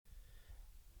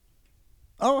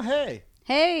Oh, hey.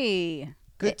 Hey.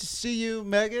 Good to see you,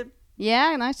 Megan.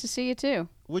 Yeah, nice to see you too.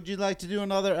 Would you like to do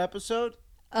another episode?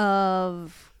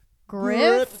 Of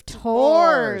Grift Grift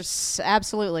Horse.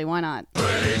 Absolutely, why not?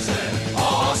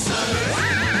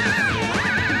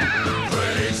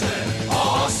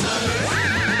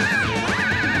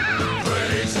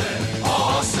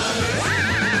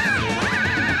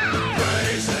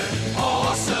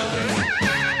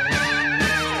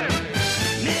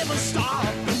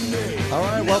 All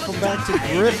right, welcome back to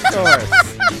Grift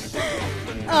Horse.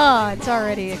 Oh, it's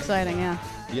already exciting, yeah.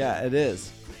 Yeah, it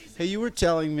is. Hey, you were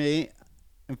telling me,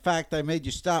 in fact, I made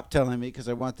you stop telling me because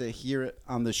I want to hear it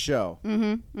on the show.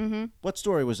 What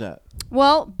story was that?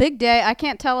 Well, big day. I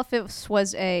can't tell if it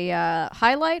was a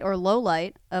highlight or low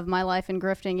light of my life in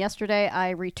grifting. Yesterday,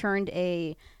 I returned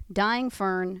a dying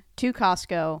fern to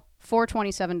Costco for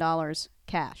 $27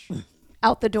 cash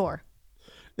out the door.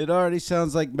 It already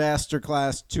sounds like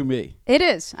masterclass to me. It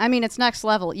is. I mean, it's next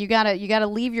level. You gotta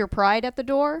leave your pride at the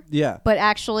door. Yeah. But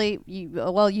actually,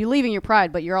 you're leaving your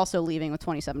pride, but you're also leaving with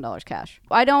 $27 cash.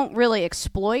 I don't really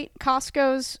exploit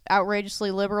Costco's outrageously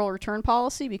liberal return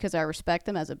policy because I respect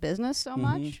them as a business so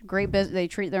much. Great business. They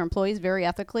treat their employees very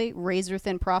ethically, razor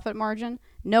thin profit margin.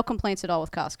 No complaints at all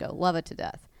with Costco. Love it to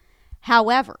death.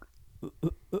 However,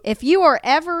 if you are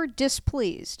ever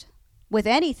displeased with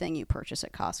anything you purchase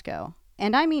at Costco,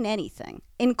 and I mean anything,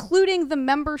 including the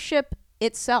membership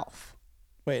itself.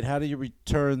 Wait, how do you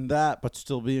return that but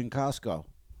still be in Costco?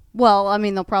 Well, I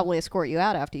mean, they'll probably escort you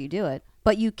out after you do it.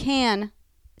 But you can,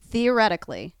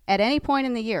 theoretically, at any point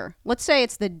in the year, let's say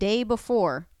it's the day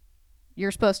before you're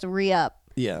supposed to re-up.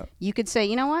 Yeah. You could say,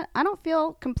 you know what? I don't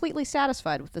feel completely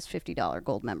satisfied with this $50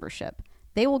 gold membership.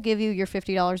 They will give you your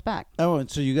 $50 back. Oh, and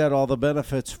so you got all the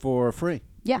benefits for free.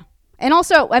 Yeah. And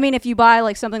also, I mean, if you buy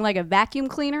like something like a vacuum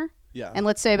cleaner, Yeah. and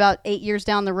let's say about 8 years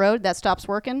down the road that stops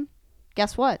working,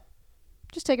 guess what?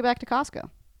 Just take it back to Costco.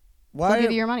 They'll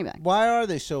give you your money back. Why are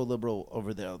they so liberal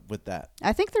over there with that?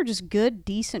 I think they're just good,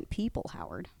 decent people,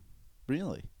 Howard.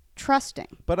 Really?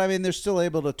 Trusting. But I mean, they're still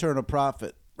able to turn a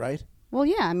profit, right? Well,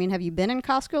 yeah. I mean, have you been in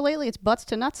Costco lately? It's butts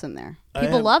to nuts in there.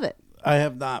 People love it. I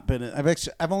have not been.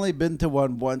 I've only been to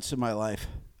one once in my life.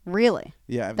 Really?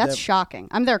 Yeah. That's shocking.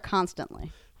 I'm there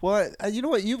constantly. Well, you know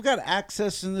what? You've got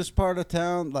access in this part of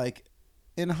town. Like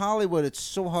in Hollywood, it's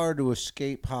so hard to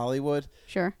escape Hollywood.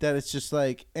 Sure. That it's just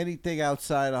like anything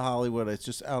outside of Hollywood, it's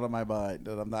just out of my mind.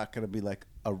 And I'm not going to be like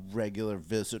a regular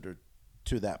visitor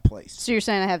to that place. So you're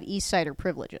saying I have East Sider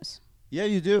privileges? Yeah,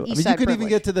 you do. East I mean, Side you could even privilege.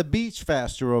 get to the beach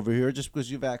faster over here just because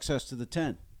you've access to the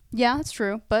tent. Yeah, that's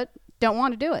true. But don't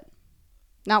want to do it.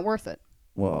 Not worth it.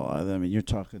 Well, I mean, you're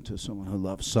talking to someone who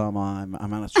loves summer. I'm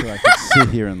not sure I could sit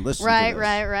here and listen to this.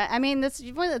 Right. I mean,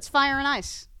 it's fire and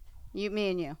ice. Me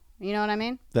and you. You know what I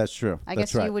mean? That's true. I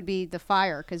That's guess right. you would be the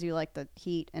fire because you like the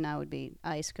heat, and I would be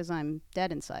ice because I'm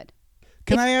dead inside.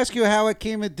 Can I ask you how it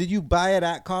came in? Did you buy it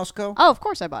at Costco? Oh, of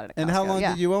course I bought it at Costco. And how long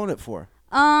yeah. did you own it for?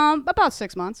 About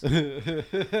 6 months.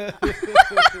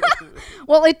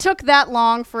 Well, it took that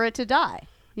long for it to die,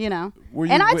 you know.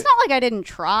 It's not like I didn't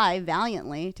try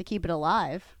valiantly to keep it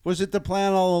alive. Was it the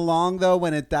plan all along, though,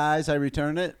 when it dies, I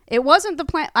return it? It wasn't the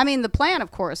plan. I mean, the plan,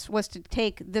 of course, was to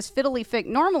take this fiddly fig.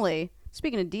 Normally,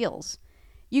 speaking of deals,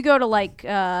 you go to like,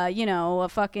 a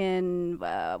fucking,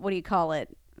 what do you call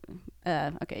it?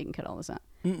 Okay, you can cut all this out.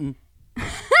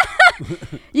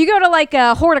 You go to like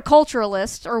a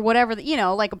horticulturalist or whatever,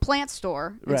 like a plant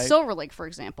store in Right. Silver Lake, for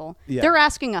example. Yeah. They're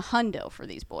asking $100 for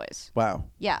these boys. Wow.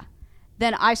 Yeah.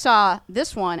 Then I saw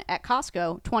this one at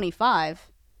Costco,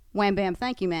 25. Wham, bam,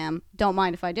 thank you, ma'am. Don't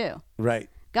mind if I do. Right.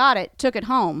 Got it. Took it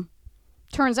home.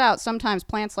 Turns out sometimes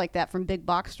plants like that from big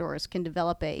box stores can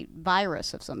develop a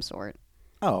virus of some sort.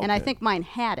 Oh, okay. And I think mine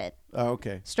had it. Oh,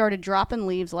 okay. Started dropping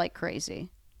leaves like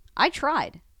crazy. I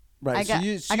tried. Right. I got,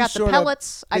 so I got the sort of-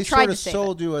 pellets. I tried to save They sort of it.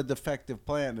 sold you a defective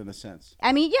plant in a sense.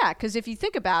 I mean, yeah, because if you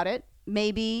think about it,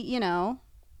 maybe I'm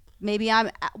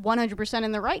 100%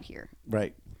 in the right here.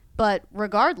 Right. But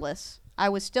regardless, I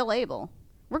was still able,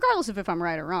 regardless of if I'm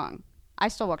right or wrong, I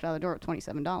still walked out the door with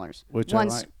 $27. Which I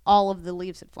once like. all of the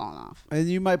leaves had fallen off. And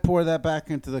you might pour that back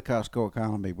into the Costco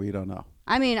economy. We don't know.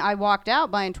 I mean, I walked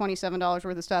out buying $27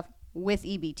 worth of stuff with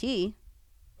EBT.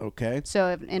 Okay.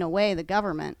 So in a way, the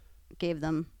government gave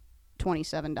them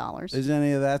 $27. Is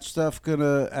any of that stuff going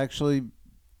to actually...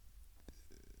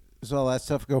 Is all that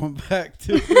stuff going back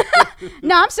to...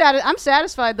 No, I'm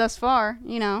satisfied thus far.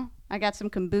 You know, I got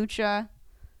some kombucha,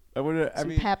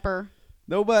 some pepper.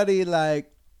 Nobody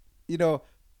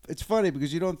it's funny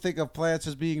because you don't think of plants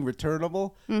as being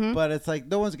returnable, but it's like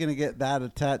no one's going to get that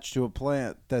attached to a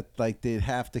plant that like they'd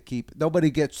have to keep. Nobody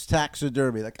gets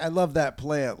taxidermy. Like, I love that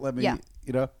plant. Let me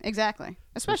you know? Exactly.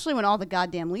 Especially when all the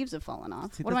goddamn leaves have fallen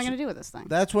off. See, What am I that's- going to do with this thing?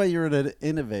 That's why you're an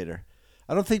innovator.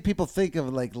 I don't think people think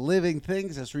of like living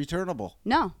things as returnable.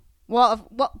 No. Well,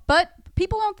 but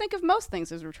people don't think of most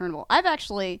things as returnable.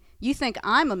 You think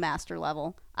I'm a master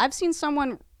level. I've seen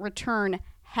someone return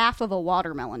half of a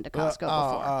watermelon to Costco before.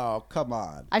 Oh, come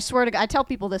on. I swear to God, I tell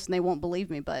people this and they won't believe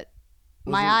me, but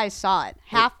my eyes saw it.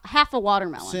 Half a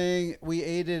watermelon. Saying we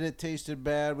ate it, it tasted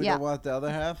bad. We Yeah. don't want the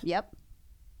other half. Yep.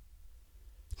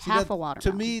 See, Half that- a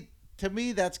watermelon. To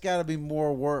me, that's got to be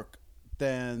more work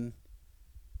than,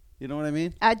 you know what I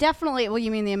mean? Definitely. Well,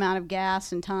 you mean the amount of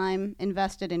gas and time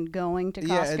invested in going to Costco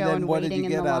Yeah, and then what did waiting you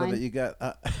in get the out line? of it? You got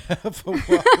half a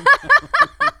watermelon.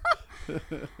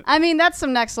 I mean, that's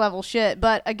some next level shit.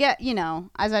 But again,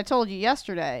 as I told you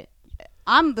yesterday,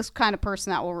 I'm this kind of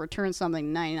person that will return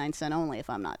something 99 cent only if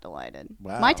I'm not delighted.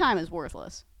 Wow. My time is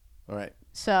worthless. All right.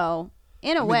 So,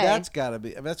 in a I mean, way, that's got to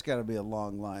be a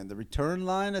long line. The return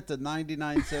line at the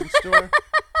 99-cent store.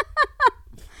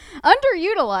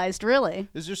 underutilized, really.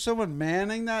 Is there someone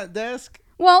manning that desk?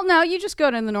 Well, no, you just go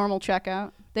to the normal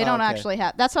checkout. They don't Okay. actually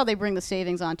have. That's how they bring the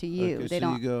savings onto you. Okay, They so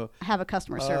don't you go, have a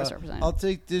customer service representative. I'll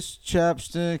take this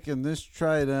chapstick and this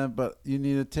Trident, but you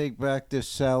need to take back this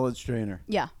salad strainer.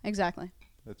 Yeah, exactly.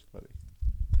 That's funny.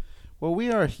 Well,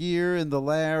 we are here in the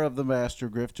lair of the master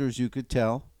grifter, as you could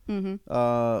tell.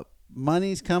 Mm-hmm.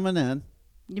 Money's coming in.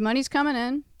 Your money's coming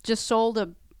in. Just sold a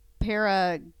pair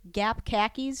of Gap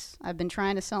khakis I've been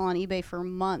trying to sell on eBay for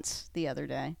months the other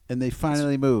day. And they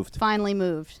finally moved. Finally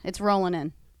moved. It's rolling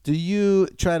in. Do you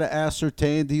try to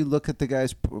ascertain? Do you look at the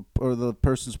guy's or the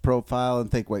person's profile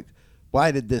and think, wait,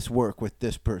 why did this work with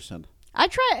this person?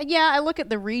 I look at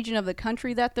the region of the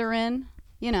country that they're in.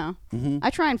 Mm-hmm. I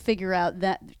try and figure out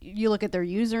that. You look at their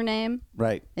username.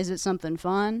 Right, Is it something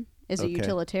fun? Is it Okay.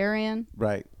 utilitarian?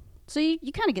 right. So you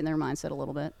kind of get in their mindset a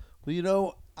little bit.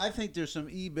 Well, I think there's some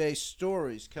eBay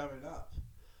stories coming up.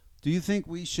 Do you think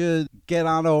we should get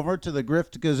on over to the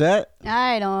Grift Gazette?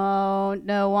 I don't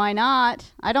know why not.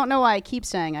 I don't know why I keep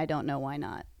saying I don't know why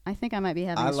not. I think I might be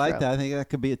having I a like stroke. that. I think that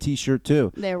could be a T-shirt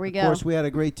too. There we Of go. course, we had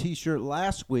a great T-shirt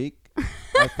last week.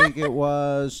 I think it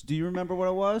was. Do you remember what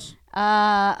it was?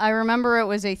 I remember it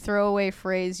was a throwaway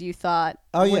phrase you thought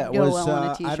Oh would yeah, it go was. well on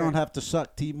a T-shirt. I don't have to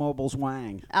suck T-Mobile's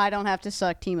wang. I don't have to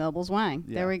suck T-Mobile's wang.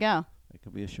 Yeah. There we go. That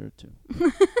could be a shirt too.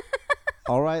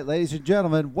 All right, ladies and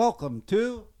gentlemen, welcome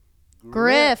to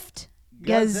Grift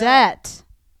Gazette.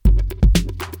 Gazette.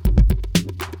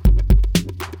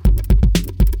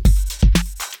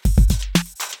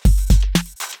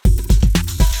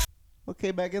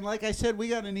 Okay, Megan. Like I said, we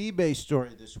got an eBay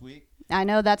story this week. I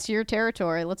know that's your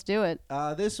territory. Let's do it.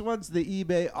 This one's the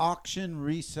eBay auction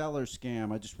reseller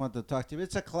scam. I just wanted to talk to you.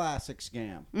 It's a classic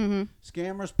scam. Mm-hmm.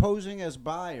 Scammers posing as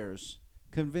buyers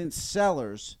convince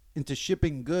sellers into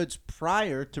shipping goods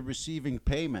prior to receiving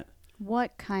payment.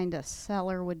 What kind of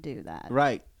seller would do that?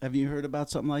 Right. Have you heard about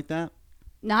something like that?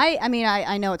 No,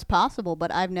 I know it's possible,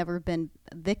 but I've never been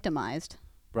victimized.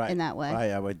 Right. In that way.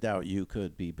 I would doubt you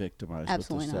could be victimized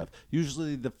Absolutely with this not. stuff.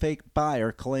 Usually the fake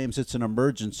buyer claims it's an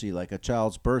emergency like a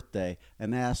child's birthday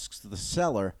and asks the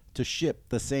seller to ship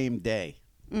the same day.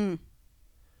 Mm.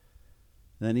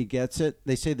 Then he gets it.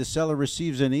 They say the seller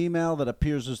receives an email that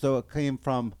appears as though it came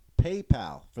from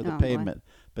PayPal for the Oh, boy. payment.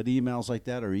 But emails like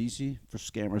that are easy for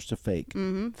scammers to fake.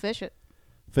 Mm-hmm. Fish it.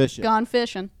 Fish it. Gone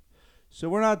fishing. So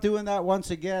we're not doing that once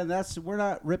again. We're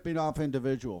not ripping off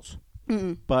individuals.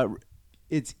 Mm-mm. But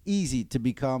it's easy to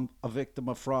become a victim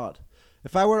of fraud.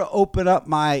 If I were to open up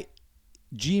my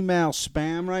Gmail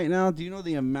spam right now, do you know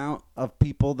the amount of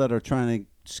people that are trying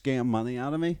to scam money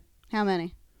out of me? How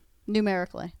many?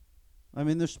 Numerically. I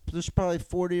mean, there's probably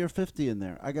 40 or 50 in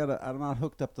there. I'm not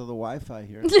hooked up to the Wi-Fi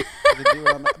here.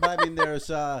 But I mean,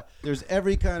 there's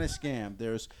every kind of scam.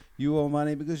 There's you owe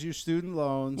money because your student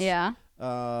loans. Yeah.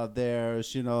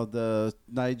 There's the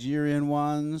Nigerian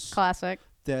ones. Classic.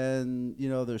 Then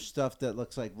there's stuff that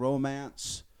looks like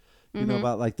romance. You Mm-hmm. know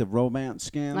about like the romance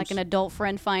scams. Like an adult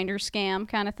friend finder scam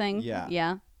kind of thing. Yeah.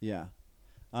 Yeah. Yeah.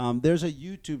 There's a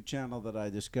YouTube channel that I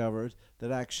discovered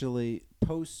that actually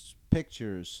posts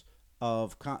pictures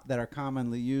of that are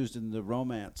commonly used in the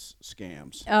romance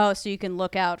scams. Oh, so you can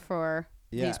look out for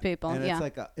these people. And yeah.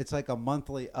 it's like a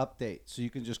monthly update. So you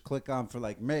can just click on for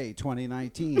like May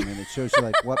 2019 and it shows you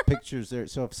like what pictures there.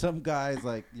 So if some guy's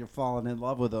like you're falling in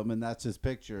love with him and that's his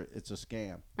picture, it's a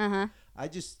scam. Uh-huh. I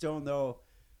just don't know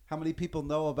how many people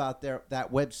know about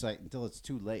that website until it's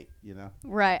too late,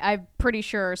 Right. I'm pretty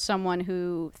sure someone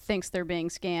who thinks they're being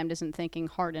scammed isn't thinking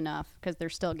hard enough because they're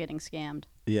still getting scammed.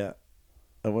 Yeah.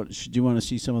 Do you want to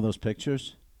see some of those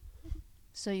pictures?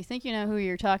 So you think you know who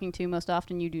you're talking to. Most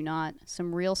often you do not.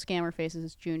 Some real scammer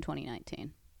faces, June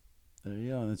 2019. There you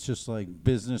go. And it's just like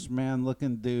businessman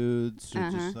looking dudes or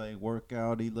just like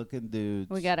workouty looking dudes.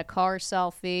 We got a car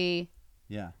selfie.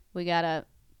 Yeah. We got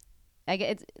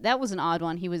that was an odd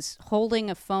one. He was holding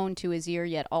a phone to his ear,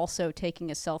 yet also taking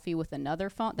a selfie with another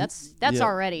phone. That's Yeah,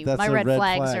 already that's my a red red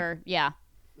flags flag. are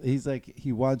He's like,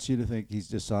 he wants you to think he's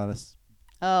dishonest.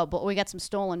 Oh, but we got some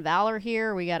stolen valor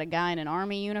here. We got a guy in an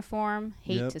army uniform.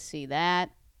 Hate Yep. to see that.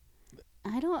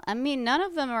 I mean, none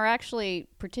of them are actually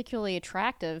particularly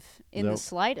attractive in the Nope.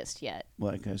 slightest yet.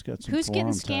 Well, that guy's got some Who's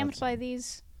getting forearm scammed tats. by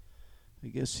these? I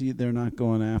guess they're not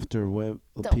going after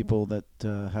people that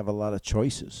have a lot of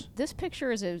choices. This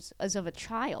picture is of a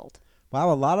child.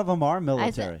 Wow, a lot of them are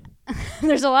military.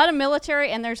 There's a lot of military,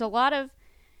 and there's a lot of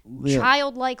Yeah,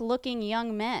 childlike looking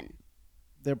young men.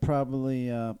 they're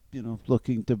probably,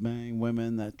 looking to bang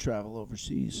women that travel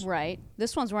overseas. Right.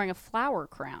 This one's wearing a flower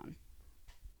crown.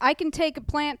 I can take a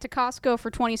plant to Costco for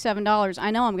 $27.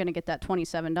 I know I'm going to get that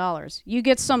 $27. You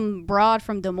get some broad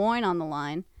from Des Moines on the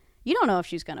line. You don't know if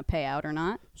she's going to pay out or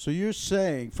not. So you're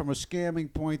saying, from a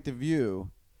scamming point of view,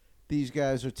 these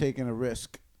guys are taking a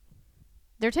risk.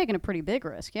 They're taking a pretty big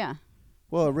risk, yeah.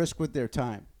 Well, a risk with their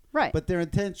time. Right. But their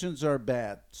intentions are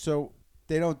bad, so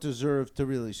they don't deserve to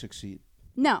really succeed.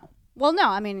 No. Well, no,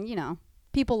 I mean,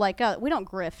 people like us, we don't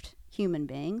grift human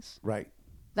beings. Right.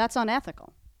 That's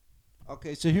unethical.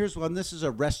 Okay, so here's one. This is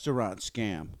a restaurant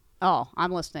scam. Oh,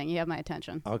 I'm listening. You have my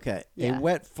attention. Okay. Yeah. A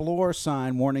wet floor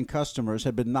sign warning customers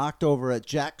had been knocked over at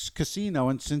Jack's Casino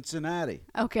in Cincinnati.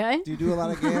 Okay. Do you do a lot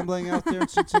of gambling out there in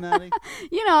Cincinnati?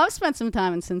 I've spent some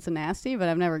time in Cincinnati, but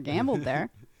I've never gambled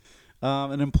there.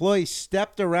 An employee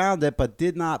stepped around it but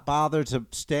did not bother to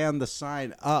stand the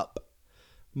sign up.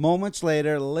 Moments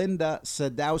later, Linda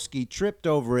Sadowski tripped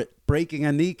over it, breaking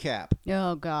a kneecap.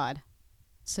 Oh, God.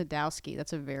 Sadowski.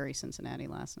 That's a very Cincinnati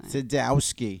last name.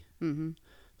 Sadowski. Mm-hmm.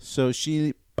 So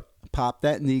she popped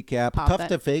that kneecap. Popped Tough that.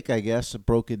 to fake, I guess, a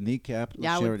broken kneecap.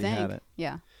 Yeah, I she would already think. had it.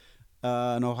 Yeah.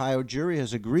 An Ohio jury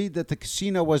has agreed that the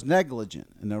casino was negligent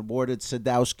and awarded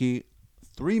Sadowski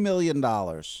 $3 million.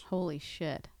 Holy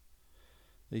shit.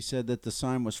 They said that the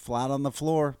sign was flat on the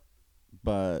floor,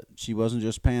 but she wasn't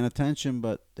just paying attention,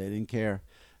 but they didn't care.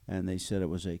 And they said it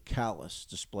was a callous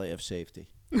display of safety.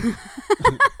 Did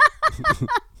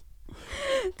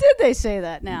they say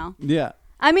that now? Yeah.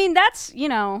 I mean, that's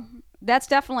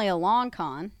definitely a long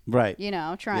con. Right.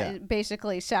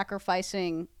 Basically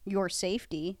sacrificing your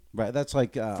safety. Right. That's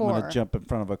like I'm going to For- jump in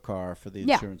front of a car for the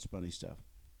Yeah. insurance money stuff.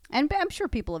 And I'm sure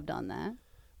people have done that.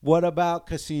 What about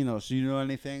casinos? Do you know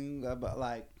anything about,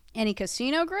 like, Any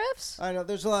casino grifts? I know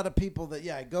there's a lot of people that,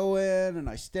 I go in and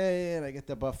I stay and I get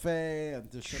the buffet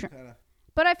and there's Sure. some kind of...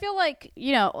 But I feel like,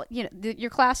 your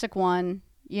classic one,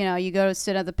 you go to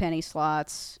sit at the penny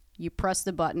slots, you press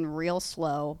the button real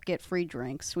slow, get free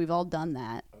drinks. We've all done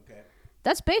that. Okay.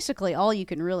 That's basically all you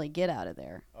can really get out of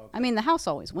there. Okay. I mean, the house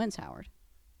always wins, Howard.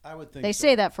 I would think They so.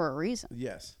 say that for a reason.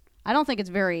 Yes. I don't think it's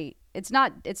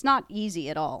not easy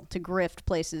at all to grift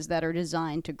places that are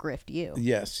designed to grift you.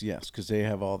 Yes, because they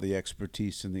have all the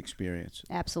expertise and the experience.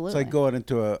 Absolutely. It's like going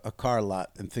into a car lot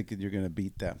and thinking you're going to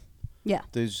beat them. Yeah,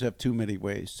 They just have too many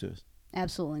ways to...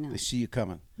 absolutely They not. see you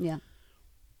coming. Yeah.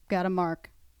 Got a mark.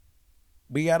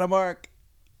 We got a mark.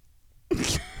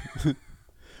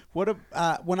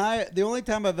 The only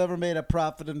time I've ever made a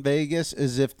profit in Vegas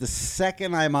is if the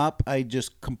second I'm up, I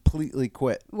just completely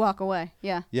quit. Walk away.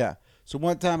 Yeah. Yeah. So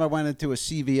one time I went into a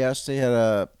CVS. They had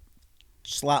a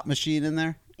slot machine in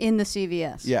there. In the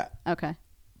CVS. Yeah. Okay.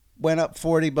 Went up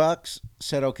 $40.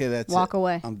 Said, okay, that's Walk it.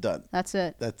 away. I'm done. That's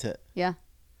it. That's it. Yeah.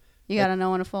 You got to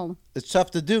know when to fold 'em. It's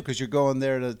tough to do because you're going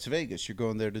there to Vegas. You're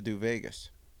going there to do Vegas.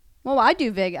 Well, I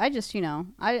do Vegas. I just,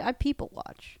 I people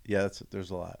watch. Yeah,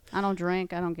 there's a lot. I don't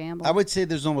drink. I don't gamble. I would say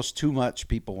there's almost too much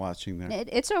people watching there.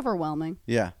 It's overwhelming.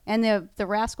 Yeah. And the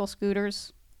rascal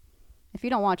scooters, if you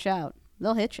don't watch out,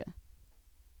 they'll hit you.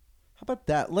 How about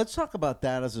that? Let's talk about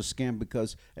that as a scam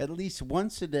because at least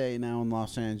once a day now in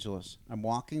Los Angeles, I'm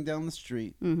walking down the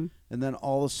street Mm-hmm. and then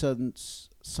all of a sudden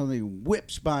something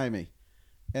whips by me.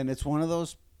 And it's one of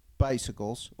those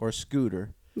bicycles or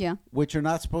scooter, Yeah. which are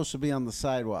not supposed to be on the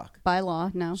sidewalk. By law,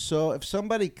 no. So if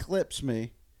somebody clips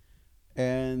me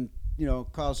and,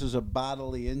 causes a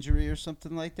bodily injury or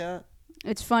something like that,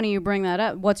 It's funny you bring that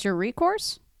up. What's your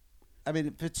recourse? I mean,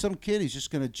 if it's some kid, he's just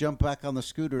going to jump back on the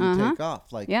scooter and take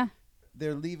off. Like, Yeah,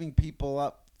 they're leaving people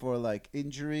up for, like,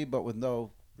 injury but with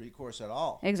no recourse at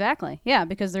all. exactly. Yeah,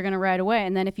 because they're going to ride away.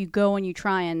 And then if you go and you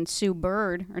try and sue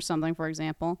Bird or something, for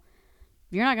example,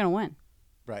 you're not going to win.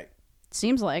 Right.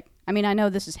 Seems like. I mean, I know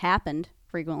this has happened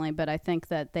frequently, but I think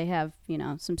that they have,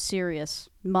 some serious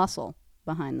muscle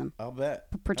behind them, I'll bet.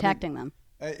 protecting them.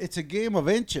 It's a game of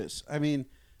inches. I mean,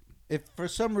 if for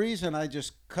some reason I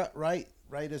just cut right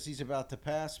as he's about to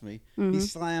pass me, he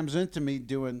slams into me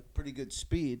doing pretty good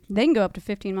speed. They can go up to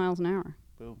 15 miles an hour.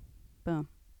 Boom. Boom.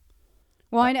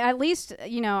 Well, at least,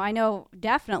 I know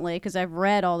definitely, because I've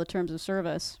read all the terms of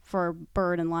service for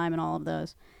Bird and Lime and all of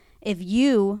those. If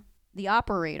you, the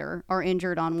operator, are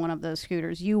injured on one of those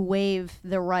scooters, you waive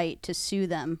the right to sue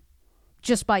them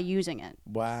just by using it.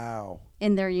 Wow.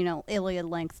 In their, Iliad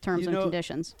length terms and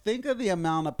conditions. Think of the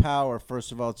amount of power,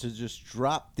 first of all, to just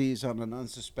drop these on an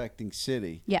unsuspecting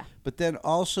city. Yeah. But then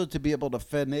also to be able to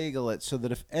finagle it so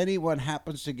that if anyone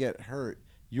happens to get hurt,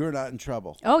 you're not in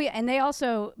trouble. Oh, yeah. And they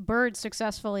also, Bird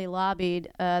successfully lobbied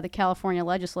the California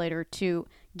legislator to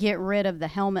get rid of the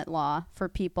helmet law for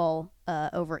people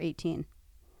over 18.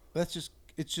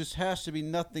 It just has to be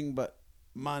nothing but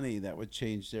money that would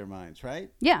change their minds, right?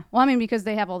 Yeah. Well, I mean, because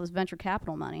they have all this venture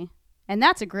capital money. And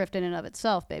that's a grift in and of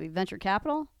itself, baby. Venture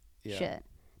capital? Yeah. Shit.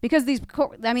 Because these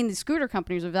scooter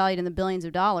companies are valued in the billions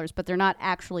of dollars, but they're not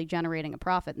actually generating a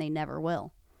profit, and they never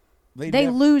will. They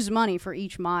lose money for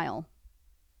each mile.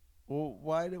 Well,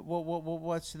 why are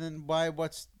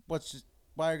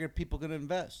people going to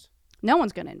invest? No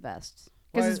one's going to invest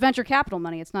because it's venture capital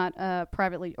money. It's not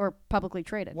privately or publicly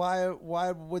traded.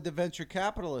 Why would the venture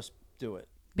capitalists do it?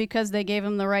 Because they gave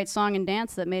them the right song and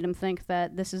dance that made them think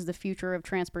that this is the future of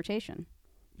transportation.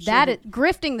 So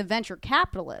Grifting the venture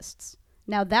capitalists.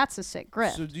 Now that's a sick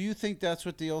grift. So do you think that's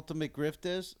what the ultimate grift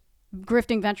is?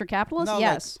 Grifting venture capitalists? No,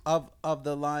 yes. Like of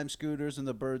the Lime scooters and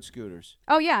the Bird scooters.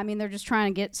 Oh, yeah. I mean, they're just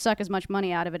trying to suck as much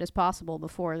money out of it as possible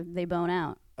before they bone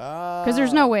out. Because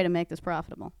there's no way to make this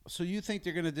profitable. So you think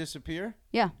they're going to disappear?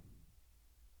 Yeah.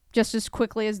 Just as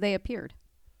quickly as they appeared.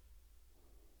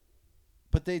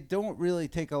 But they don't really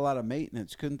take a lot of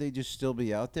maintenance. Couldn't they just still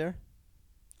be out there?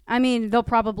 I mean, they'll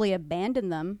probably abandon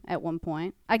them at one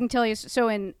point. I can tell you, so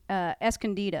in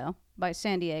Escondido by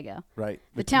San Diego. Right.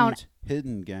 The town...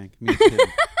 Hidden, gang. Hidden.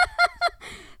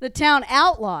 The town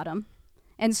outlawed them.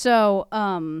 And so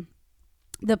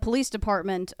the police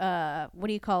department, what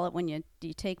do you call it when you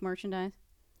take merchandise?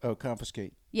 Oh,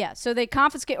 confiscate. Yeah, so they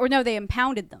they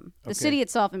impounded them. The city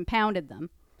itself impounded them.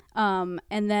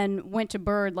 And then went to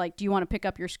Bird, like, do you want to pick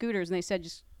up your scooters? And they said,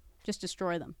 just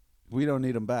destroy them. We don't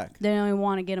need them back. They don't even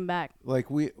want to get them back. Like,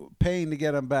 paying to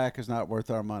get them back is not worth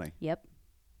our money. Yep.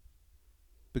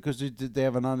 Because did they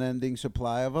have an unending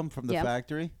supply of them from the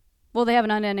factory? Well, they have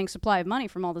an unending supply of money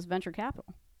from all this venture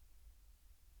capital.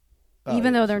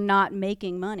 Even though they're not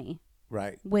making money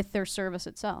with their service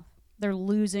itself.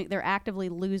 They're actively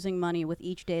losing money with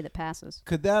each day that passes.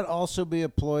 Could that also be a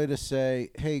ploy to say,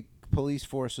 hey, police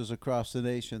forces across the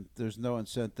nation, there's no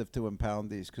incentive to impound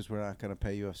these because we're not going to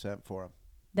pay you a cent for them?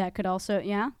 That could also,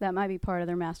 that might be part of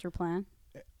their master plan.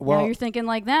 Well, now you're thinking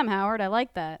like them, Howard. I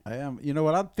like that. I am. You know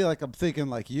what? I feel like I'm thinking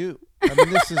like you.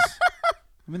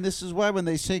 This is why when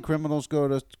they say criminals go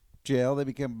to jail, they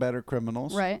become better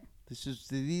criminals. Right.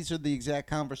 These are the exact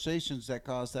conversations that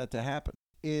cause that to happen.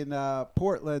 In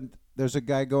Portland, there's a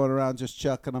guy going around just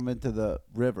chucking them into the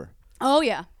river. Oh,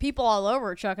 yeah. People all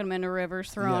over are chucking them into rivers,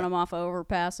 throwing them off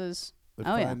overpasses. They're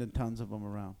finding tons of them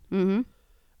around.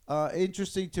 Mm-hmm.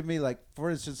 Interesting to me, like, for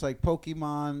instance, like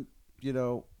Pokemon,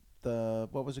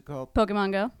 what was it called?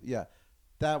 Pokemon Go? Yeah.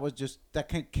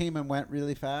 That came and went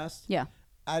really fast. Yeah.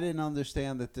 I didn't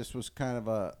understand that this was kind of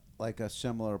a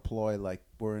similar ploy, like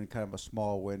we're in kind of a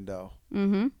small window.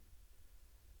 Mm-hmm.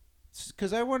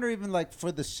 Because I wonder, even like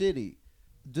for the city,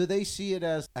 do they see it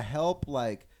as a help?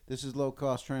 Like, this is low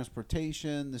cost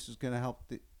transportation. This is going to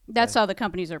help. That's how the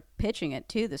companies are pitching it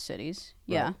to the cities.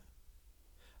 Yeah. Right.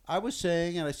 I was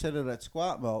saying, and I said it at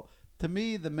Squat Melt, to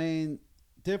me, the main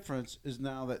difference is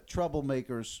now that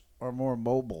troublemakers are more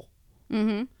mobile.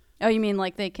 Mm-hmm. Oh, you mean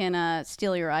like they can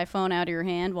steal your iPhone out of your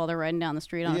hand while they're riding down the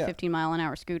street on a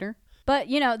 15-mile-an-hour scooter? But,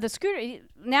 the scooter,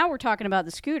 now we're talking about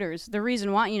the scooters. The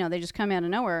reason why, they just come out of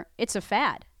nowhere, it's a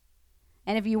fad.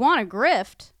 And if you want to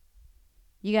grift,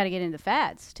 you got to get into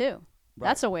fads, too. Right.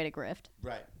 That's a way to grift.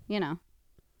 Right.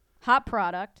 Hot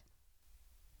product,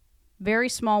 very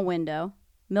small window,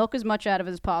 milk as much out of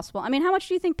it as possible. I mean, how much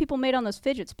do you think people made on those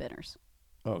fidget spinners?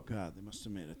 Oh, God, they must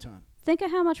have made a ton. Think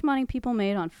of how much money people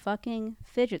made on fucking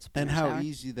fidget spinners. And how Howard.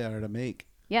 easy they are to make.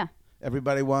 Yeah.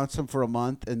 Everybody wants them for a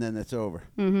month, and then it's over.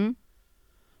 Mm-hmm.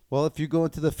 Well, if you go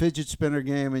into the fidget spinner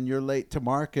game and you're late to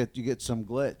market, you get some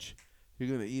glitch. You're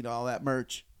going to eat all that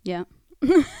merch. Yeah.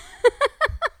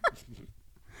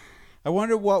 I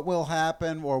wonder what will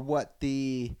happen, or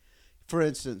for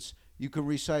instance, you can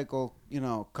recycle,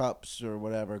 cups or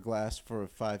whatever, glass for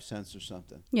 5 cents or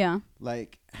something. Yeah.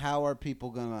 Like, how are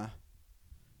people gonna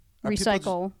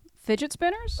Recycle fidget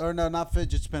spinners? Or no, not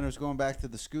fidget spinners. Going back to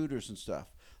the scooters and stuff.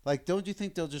 Like, don't you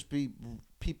think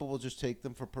people will just take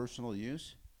them for personal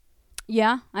use?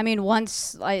 Yeah. I mean,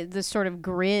 once the sort of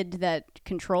grid that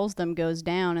controls them goes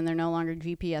down and they're no longer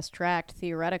GPS tracked,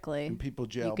 theoretically. And people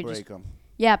jailbreak them.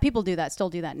 Yeah, people do that. Still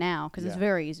do that now because it's Yeah.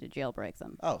 very easy to jailbreak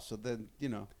them. Oh, so then,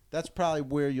 that's probably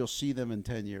where you'll see them in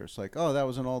 10 years. Like, oh, that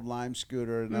was an old Lime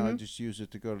scooter, and now I just use it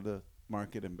to go to the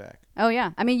market and back. Oh,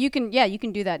 yeah. I mean, you can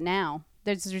do that now.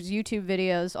 There's YouTube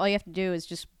videos. All you have to do is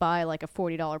just buy like a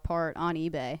 $40 part on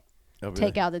eBay. Oh, really?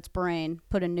 Take out its brain,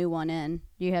 put a new one in.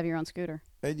 You have your own scooter.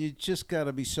 And you just got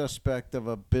to be suspect of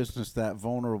a business that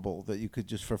vulnerable that you could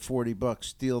just for $40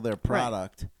 steal their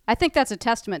product. I think that's a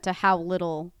testament to how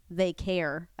little they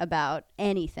care about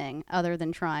anything other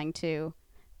than trying to,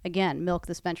 again, milk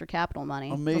this venture capital money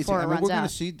Amazing. before it runs we're going out.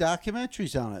 to see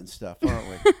documentaries on it and stuff, aren't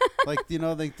we? Like, the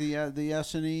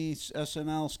S&E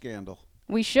SNL scandal.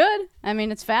 We should. I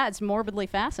mean, it's morbidly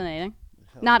fascinating.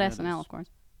 Hell Not yeah, it SNL, is. of course.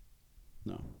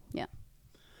 No. Yeah.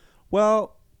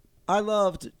 Well, I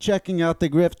loved checking out the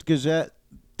Grift Gazette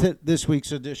this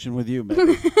week's edition with you,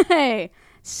 man. Hey,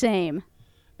 same.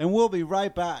 And we'll be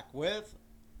right back with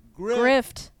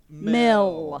Grift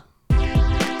Mill.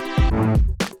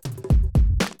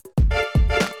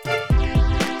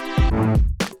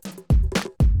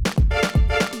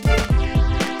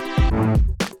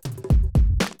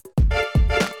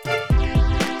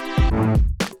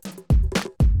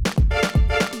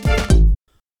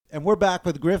 And we're back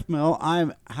with Grift Mill.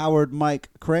 I'm Howard Mike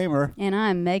Kramer. And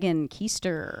I'm Megan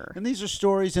Keister. And these are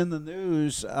stories in the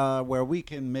news where we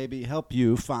can maybe help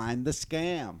you find the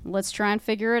scam. Let's try and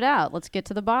figure it out. Let's get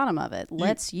to the bottom of it.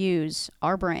 Let's use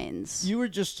our brains. You were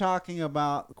just talking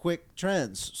about quick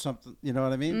trends, something, you know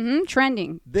what I mean? Mm-hmm.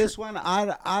 Trending. This one,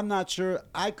 I'm not sure.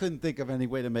 I couldn't think of any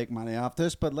way to make money off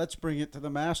this, but let's bring it to the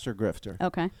master grifter.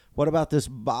 Okay. What about this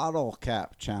bottle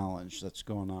cap challenge that's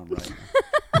going on right now?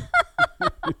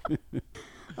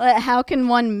 How can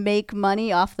one make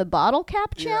money off the bottle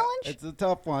cap challenge? Yeah, it's a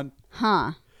tough one.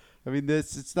 Huh. I mean,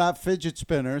 it's not fidget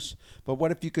spinners, but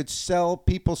what if you could sell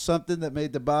people something that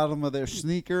made the bottom of their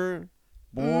sneaker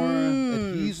more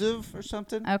adhesive or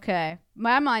something? Okay.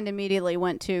 My mind immediately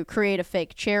went to create a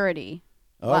fake charity,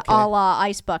 Okay. a la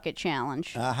Ice Bucket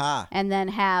Challenge, Aha. and then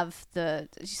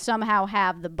somehow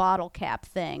have the bottle cap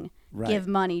thing Right. give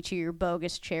money to your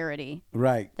bogus charity.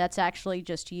 Right. That's actually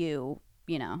just you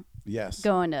Yes.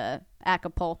 going to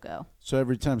Acapulco. So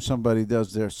every time somebody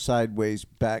does their sideways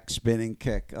back spinning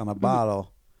kick on a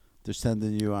bottle, they're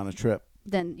sending you on a trip.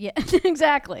 Then, yeah,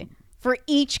 exactly. For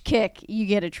each kick, you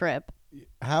get a trip.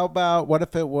 How about, what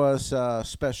if it was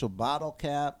special bottle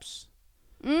caps?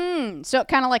 So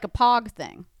kind of like a POG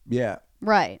thing. Yeah.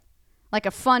 Right. Like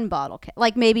a fun bottle cap.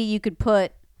 Like maybe you could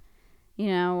put,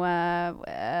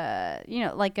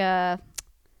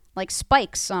 like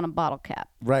spikes on a bottle cap.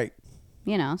 Right.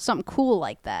 Something cool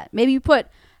like that. Maybe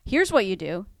here's what you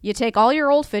do. You take all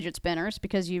your old fidget spinners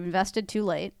because you invested too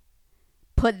late.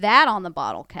 Put that on the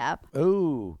bottle cap.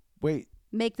 Oh, wait.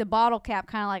 Make the bottle cap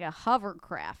kind of like a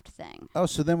hovercraft thing. Oh,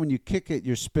 so then when you kick it,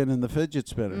 you're spinning the fidget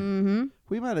spinner. Mm-hmm.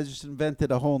 We might have just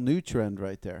invented a whole new trend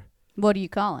right there. What do you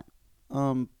call it?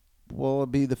 Well,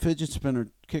 it'd be the fidget spinner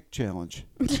kick challenge.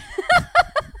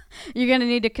 You're going to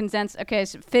need to condense. Okay,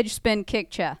 so fidget spin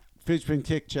kick cha. Fidget spin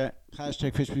kick chat.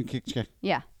 Hashtag fidget spin kick chat.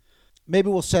 Yeah. Maybe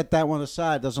we'll set that one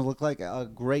aside. Doesn't look like a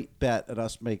great bet at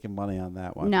us making money on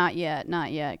that one. Not yet.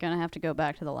 Gonna have to go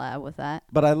back to the lab with that.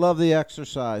 But I love the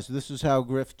exercise. This is how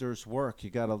grifters work. You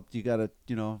gotta,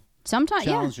 Sometimes,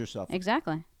 challenge yourself.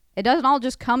 Exactly. It doesn't all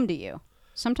just come to you.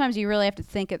 Sometimes you really have to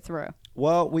think it through.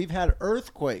 Well, we've had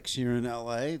earthquakes here in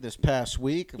L.A. this past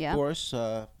week, of course,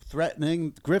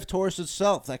 threatening Grift Horse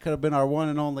itself. That could have been our one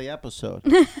and only episode.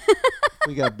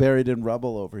 We got buried in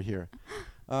rubble over here.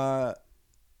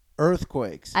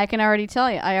 Earthquakes. I can already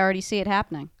tell you. I already see it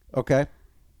happening. Okay.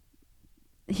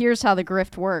 Here's how the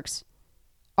grift works.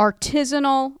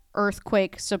 Artisanal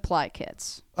earthquake supply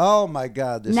kits. Oh, my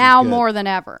God. This now is good. more than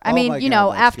ever. I Oh mean, my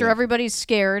God, that's after good. everybody's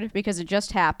scared because it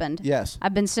just happened. Yes.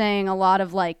 I've been saying a lot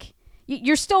of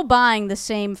you're still buying the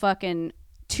same fucking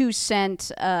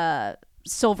 2-cent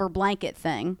silver blanket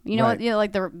thing. You know, Right.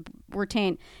 like the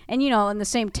retain, and in the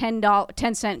same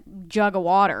 10-cent jug of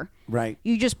water. Right.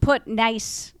 You just put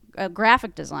nice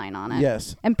graphic design on it.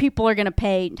 Yes. And people are going to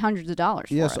pay hundreds of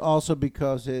dollars Yes, for it. also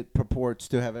because it purports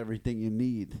to have everything you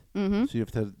need. Mm-hmm. So you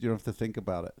don't have to think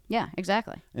about it. Yeah,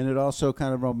 exactly. And it also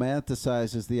kind of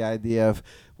romanticizes the idea of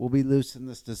we'll be loose in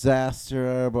this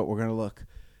disaster, but we're going to look,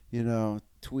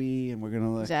 twee, and we're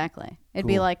gonna look Exactly. It'd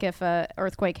be cool. like if a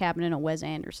earthquake happened in a Wes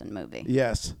Anderson movie.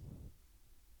 Yes.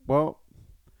 Well,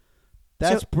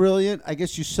 that's brilliant. I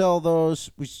guess you sell those.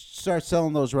 We start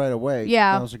selling those right away.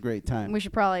 Yeah. That was a great time. We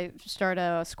should probably start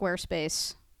a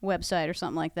Squarespace website or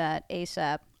something like that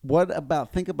ASAP.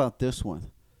 Think about this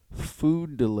one.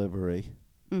 Food delivery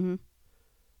Mm-hmm.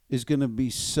 is going to be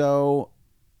so,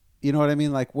 you know what I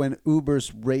mean? Like when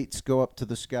Uber's rates go up to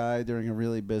the sky during a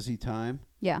really busy time,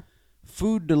 Yeah.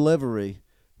 food delivery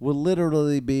will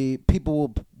literally be, people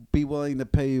will be willing to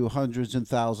pay you hundreds and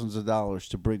thousands of dollars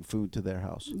to bring food to their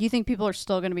house. You think people are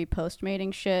still going to be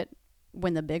Postmating shit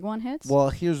when the big one hits? Well,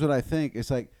 here's what I think.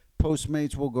 It's like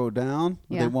Postmates will go down.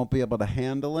 Yeah. They won't be able to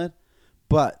handle it.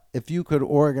 But if you could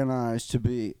organize to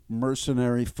be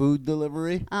mercenary food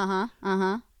delivery,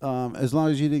 as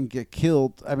long as you didn't get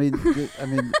killed. I mean,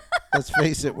 let's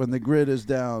face it. When the grid is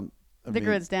down,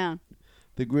 Grid's down.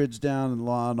 The grid's down and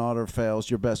law and order fails.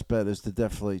 Your best bet is to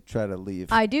definitely try to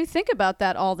leave. I do think about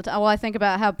that all the time. Well, I think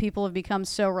about how people have become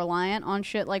so reliant on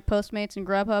shit like Postmates and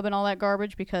Grubhub and all that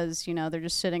garbage because, you know, they're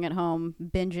just sitting at home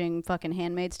binging fucking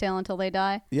Handmaid's Tale until they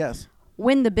die. Yes.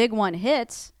 When the big one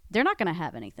hits, they're not going to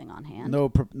have anything on hand.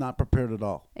 No, not prepared at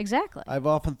all. Exactly. I've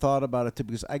often thought about it too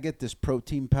because I get this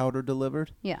protein powder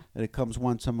delivered. Yeah. And it comes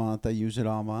once a month. I use it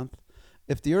all month.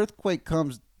 If the earthquake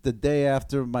comes the day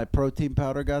after my protein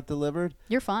powder got delivered,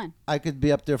 You're fine. I could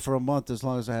be up there for a month as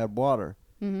long as I had water.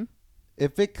 Mm-hmm.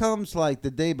 If it comes like the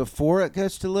day before it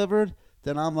gets delivered,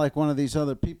 then I'm like one of these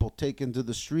other people taken to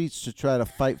the streets to try to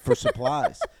fight for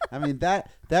supplies. I mean, that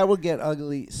would get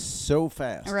ugly so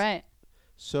fast. Right.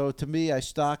 So to me, I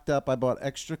stocked up. I bought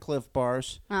extra Cliff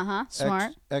bars.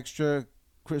 Smart. Extra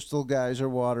Crystal Geyser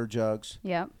water jugs.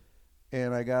 Yep.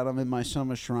 And I got them in my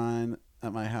summer shrine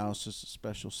at my house. It's a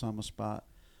special summer spot.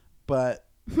 But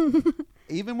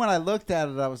even when I looked at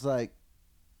it, I was like,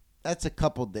 that's a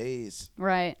couple days.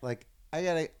 Right. Like,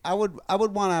 I would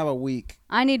want to have a week.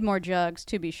 I need more jugs,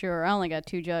 to be sure. I only got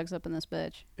 2 jugs up in this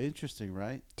bitch. Interesting,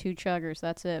 right? 2 chuggers.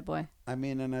 That's it, boy. I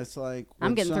mean, and it's like...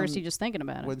 I'm getting thirsty just thinking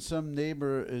about it. When some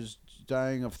neighbor is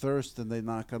dying of thirst and they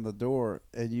knock on the door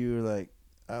and you're like,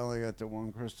 I only got the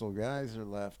 1 Crystal Geyser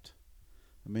left.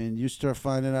 I mean, you start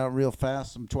finding out real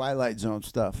fast some Twilight Zone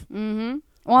stuff. Mm-hmm.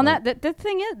 Well, and the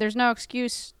thing is, there's no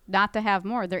excuse not to have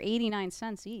more. They're 89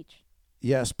 cents each.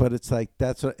 Yes, but it's like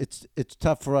it's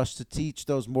tough for us to teach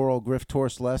those moral grift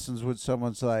horse lessons when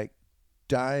someone's like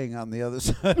dying on the other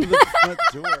side of the front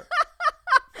door.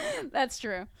 That's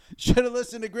true. Should have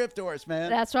listened to Grift Horse, man.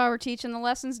 That's why we're teaching the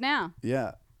lessons now.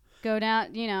 Yeah. Go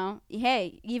down, you know.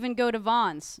 Hey, even go to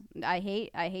Vaughn's. I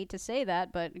hate to say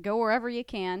that, but go wherever you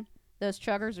can. Those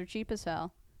chuggers are cheap as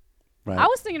hell. Right. I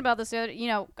was thinking about this the other. You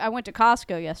know, I went to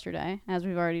Costco yesterday, as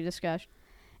we've already discussed,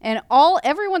 and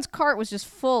everyone's cart was just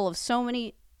full of so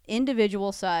many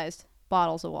individual-sized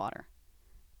bottles of water.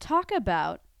 Talk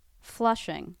about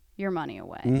flushing your money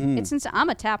away. Mm-hmm. I'm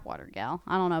a tap water gal.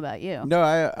 I don't know about you. No,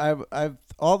 I've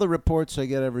all the reports I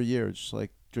get every year. It's just like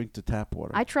drink the tap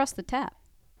water. I trust the tap,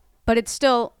 but it's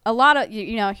still a lot of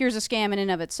you know. Here's a scam in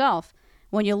and of itself.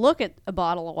 When you look at a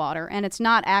bottle of water and it's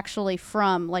not actually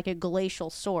from like a glacial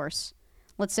source,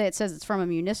 let's say it says it's from a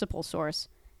municipal source,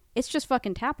 it's just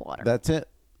fucking tap water. That's it.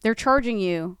 They're charging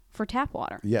you for tap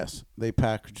water. Yes, they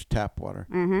package tap water.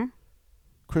 Mm-hmm.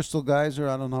 Crystal Geyser,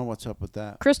 I don't know what's up with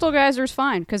that. Crystal Geyser's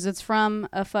fine because it's from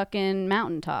a fucking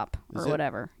mountaintop or Is it?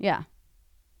 whatever. Yeah.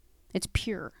 It's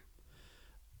pure.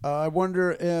 I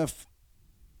wonder if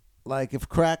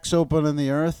cracks open in the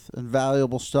earth and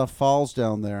valuable stuff falls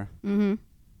down there. Mm-hmm.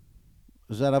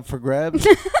 Is that up for grabs?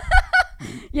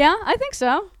 Yeah, I think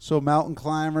so. So mountain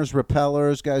climbers,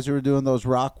 rappellers, guys who are doing those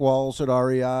rock walls at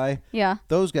REI, Yeah.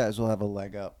 those guys will have a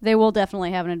leg up. They will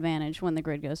definitely have an advantage when the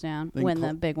grid goes down, Then when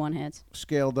the big one hits.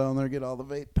 Scale down there, get all the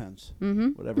vape pens. Mm-hmm.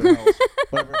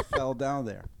 Whatever fell down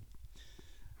there.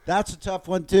 That's a tough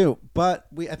one too, but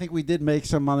I think we did make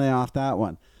some money off that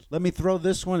one. Let me throw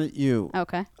this one at you.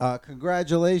 Okay.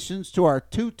 Congratulations to our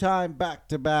 2-time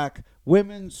back-to-back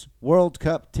Women's World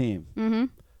Cup team.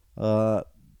 Mm-hmm.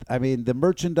 I mean, the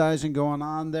merchandising going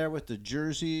on there with the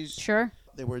jerseys. Sure.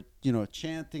 They were,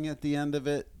 chanting at the end of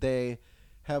it. They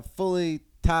have fully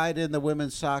tied in the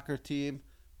women's soccer team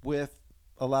with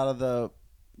a lot of the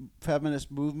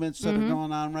feminist movements that are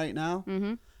going on right now.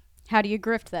 Mm-hmm. How do you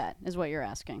grift that, is what you're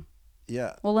asking.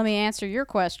 Yeah. Well, let me answer your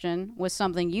question with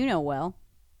something you know well.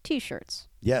 T-shirts.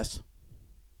 Yes.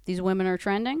 These women are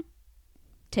trending.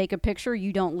 Take a picture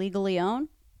you don't legally own.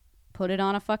 Put it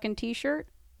on a fucking T-shirt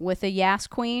with a Yas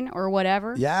Queen or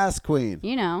whatever. Yes, Queen.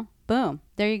 You know, boom.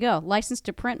 There you go. License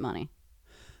to print money.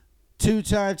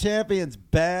 2-time champions,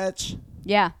 batch.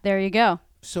 Yeah, there you go.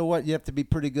 So what? You have to be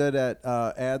pretty good at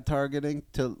ad targeting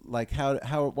to like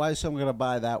how why is someone gonna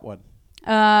buy that one?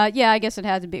 Yeah, I guess it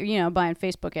had to be, buying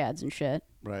Facebook ads and shit.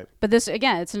 Right. But this,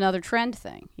 again, it's another trend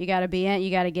thing. You got to be in, you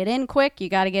got to get in quick, you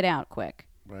got to get out quick.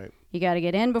 Right. You got to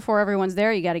get in before everyone's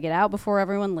there, you got to get out before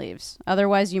everyone leaves.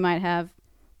 Otherwise, you might have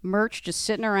merch just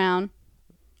sitting around.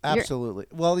 Absolutely.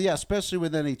 Well, yeah, especially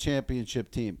with any championship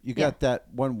team. You got that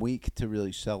 1 week to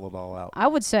really sell it all out. I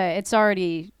would say it's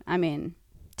already,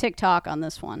 TikTok on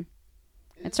this one.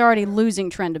 It's already losing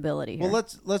trendability here. Well,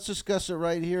 let's discuss it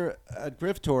right here at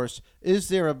Grift Horse. Is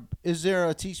there a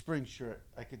Teespring shirt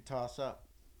I could toss up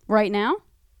right now?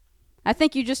 I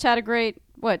think you just had a great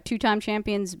 2-time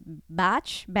champions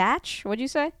batch. What'd you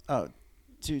say? Oh,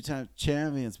 2-time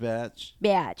champions batch.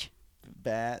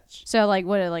 So like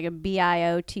what? Like a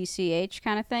BIOTCH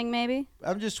kind of thing, maybe?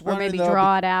 I'm just or wondering. Maybe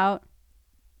draw it out.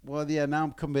 Well, yeah. Now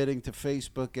I'm committing to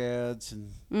Facebook ads and.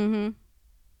 Mm-hmm.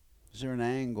 Is there an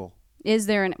angle? Is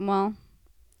there well,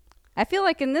 I feel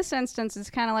like in this instance, it's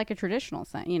kind of like a traditional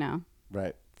thing,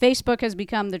 Right. Facebook has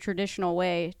become the traditional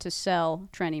way to sell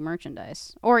trendy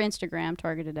merchandise, or Instagram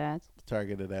targeted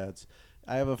ads.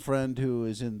 I have a friend who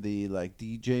is in the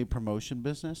DJ promotion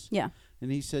business. Yeah.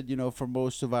 And he said, for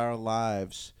most of our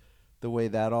lives, the way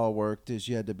that all worked is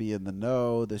you had to be in the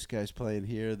know. This guy's playing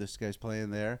here, this guy's playing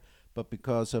there. But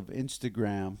because of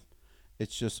Instagram,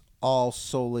 it's just all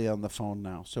solely on the phone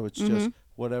now. So it's just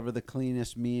whatever the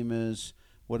cleanest meme is,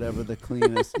 whatever the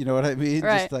cleanest, you know what I mean?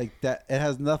 Right. Just like that. It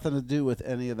has nothing to do with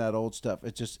any of that old stuff.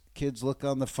 It's just kids look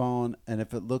on the phone, and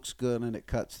if it looks good and it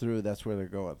cuts through, that's where they're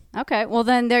going. Okay, well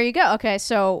then there you go. Okay,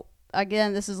 so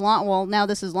again, this is now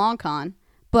this is long con,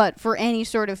 but for any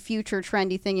sort of future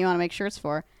trendy thing you want to make shirts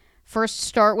for, first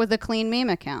start with a clean meme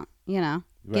account, Right.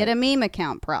 Get a meme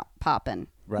account popping.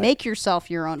 Right. Make yourself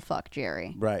your own fuck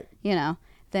Jerry. Right.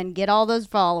 Then get all those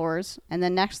followers, and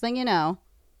then next thing you know,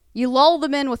 you lull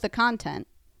them in with the content.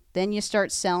 Then you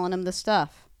start selling them the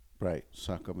stuff. Right.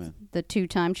 Suck them in. The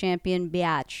 2-time champion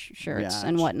biatch shirts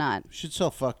and whatnot. Should sell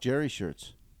Fuck Jerry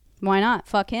shirts. Why not?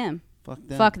 Fuck him. Fuck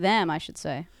them. Fuck them, I should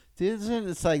say.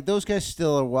 It's like those guys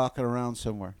still are walking around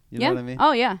somewhere. You know what I mean?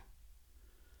 Oh, yeah.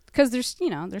 Because there's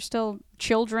still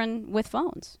children with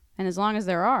phones. And as long as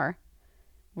there are,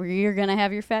 you're going to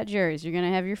have your fat Jerrys. You're going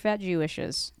to have your fat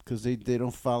Jewishes. Because they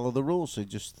don't follow the rules. They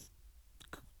just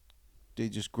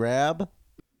grab.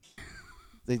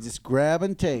 They just grab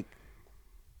and take.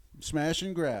 Smash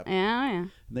and grab. Yeah.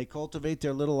 And they cultivate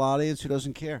their little audience who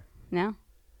doesn't care. No.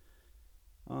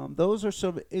 Those are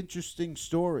some interesting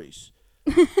stories.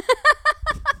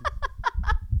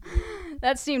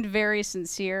 That seemed very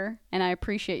sincere, and I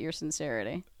appreciate your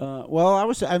sincerity.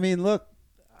 Look,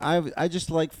 I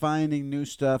just like finding new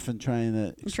stuff and trying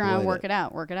to work it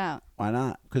out. Why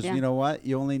not? Because you know what?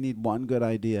 You only need one good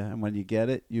idea, and when you get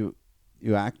it, you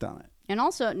act on it. And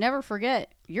also, never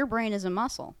forget, your brain is a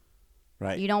muscle.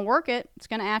 Right. You don't work it, it's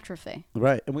going to atrophy.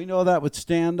 Right. And we know that with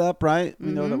stand-up, right?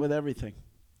 We know that with everything.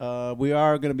 We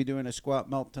are going to be doing a squat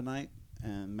melt tonight,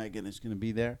 and Megan is going to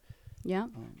be there. Yeah.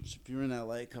 So if you're in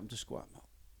L.A., come to squat melt.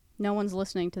 No one's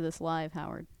listening to this live,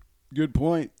 Howard. Good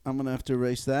point. I'm going to have to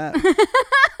erase that.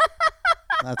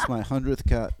 That's my 100th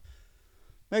cut.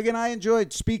 Megan, I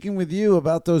enjoyed speaking with you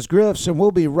about those grifts, and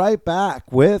we'll be right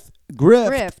back with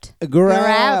Grift.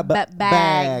 Grab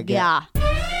Bag. Yeah.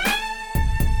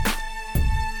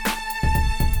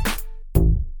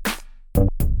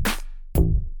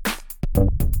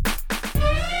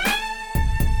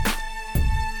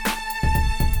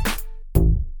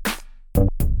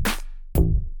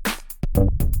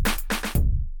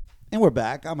 And we're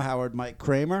back. I'm Howard Mike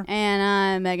Kramer. And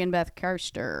I'm Megan Beth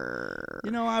Karster.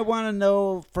 I want to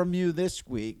know from you this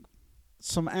week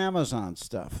some Amazon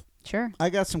stuff. Sure. I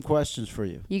got some questions for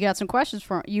you. You got some questions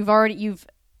for you've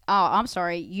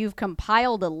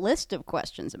compiled a list of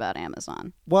questions about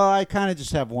Amazon. Well, I kind of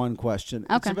just have one question.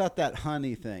 Okay. It's about that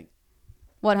honey thing.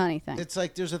 What honey thing? It's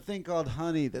like there's a thing called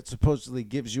honey that supposedly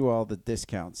gives you all the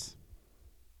discounts.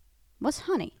 What's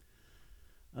honey?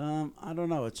 I don't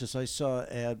know. It's just I saw an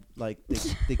ad like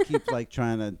they keep like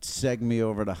trying to seg me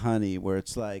over to honey, where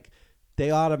it's like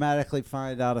they automatically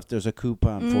find out if there's a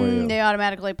coupon for you. They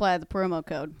automatically apply the promo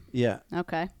code. Yeah.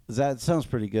 Okay. That sounds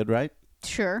pretty good, right?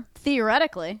 Sure.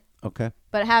 Theoretically. Okay.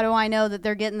 But how do I know that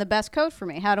they're getting the best code for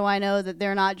me? How do I know that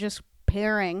they're not just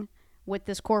pairing with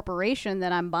this corporation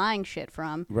that I'm buying shit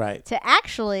from? Right. To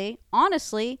actually,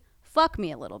 honestly, fuck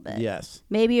me a little bit. Yes.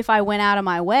 Maybe if I went out of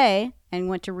my way and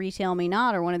went to Retail Me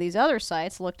Not or one of these other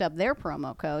sites, looked up their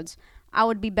promo codes, I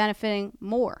would be benefiting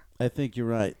more. I think you're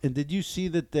right. And did you see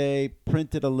that they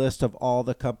printed a list of all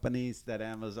the companies that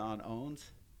Amazon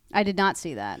owns? I did not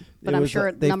see that, but It I'm was,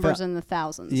 sure they numbers found- in the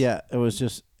thousands. Yeah, it was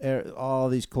just all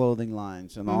these clothing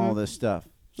lines and all this stuff.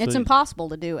 It's So- impossible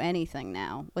to do anything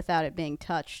now without it being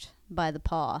touched by the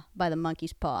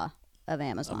monkey's paw of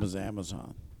Amazon. It was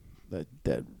Amazon.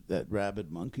 That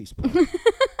rabid monkey's paw.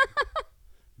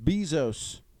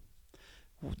 Bezos.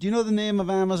 Do you know the name of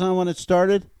Amazon when it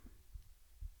started?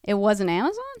 It wasn't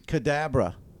Amazon?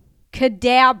 Cadabra,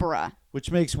 Cadabra. which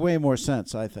makes way more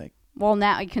sense, I think. Well,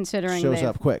 now considering Shows they've-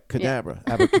 up quick. Cadabra.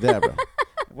 Abracadabra.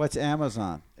 What's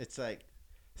Amazon? It's like,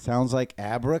 sounds like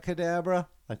abracadabra.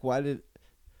 Like, why did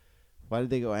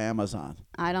they go Amazon?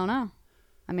 I don't know.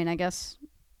 I mean, I guess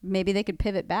maybe they could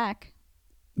pivot back.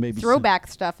 Maybe Throwback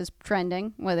stuff is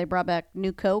trending, where they brought back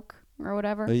New Coke or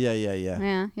whatever. Yeah.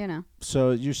 Yeah, you know.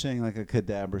 So you're saying like a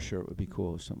Cadabra shirt would be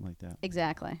cool or something like that.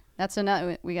 Exactly. That's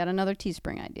another. We got another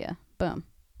Teespring idea. Boom.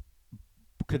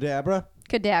 Cadabra?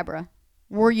 Cadabra.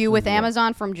 Were you with Mhm.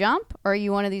 Amazon from jump, or are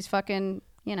you one of these fucking,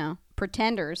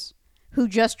 pretenders who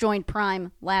just joined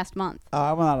Prime last month?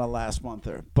 I'm not a last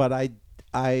monther, but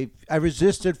I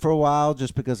resisted for a while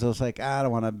just because I was like, I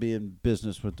don't want to be in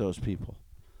business with those people.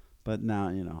 But now,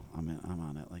 I'm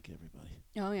on it like everybody.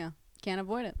 Oh yeah, can't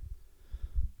avoid it.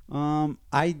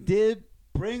 I did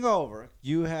bring over.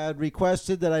 You had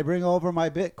requested that I bring over my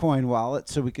Bitcoin wallet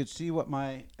so we could see what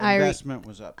my investment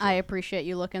was up to. I appreciate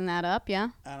you looking that up. Yeah.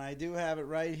 And I do have it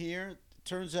right here.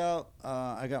 Turns out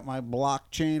I got my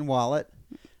blockchain wallet,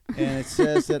 and it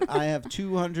says that I have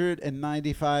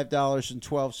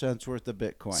 $295.12 worth of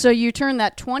Bitcoin. So you turned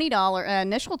that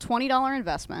initial $20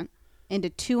 investment into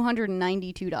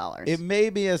 $292. It may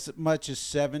be as much as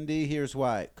 70. Here's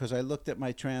why. Because I looked at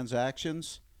my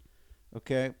transactions.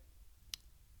 Okay.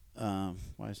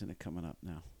 Why isn't it coming up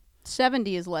now?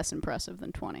 70 is less impressive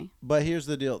than 20. But here's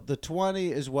the deal. The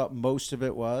 20 is what most of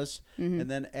it was. Mm-hmm.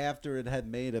 And then after it had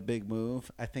made a big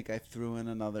move, I think I threw in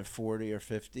another 40 or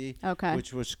 50. Okay.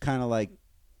 Which was kind of like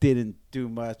didn't do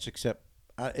much except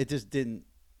it just didn't,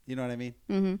 you know what I mean?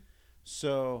 Mm-hmm.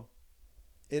 So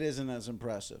it isn't as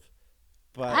impressive.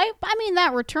 But I mean,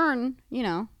 that return,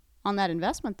 on that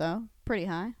investment, though, pretty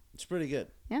high. it's pretty good.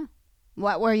 Yeah.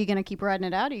 Where are you going to keep riding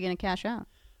it out? Or are you going to cash out?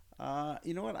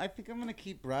 You know what? I think I'm going to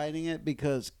keep riding it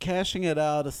because cashing it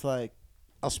out is like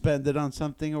I'll spend it on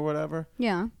something or whatever.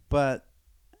 Yeah. But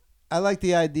I like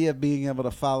the idea of being able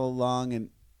to follow along, and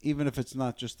even if it's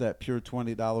not just that pure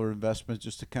 $20 investment,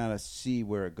 just to kind of see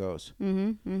where it goes.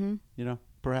 Mm-hmm.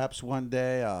 Perhaps one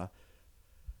day a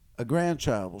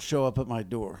grandchild will show up at my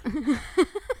door.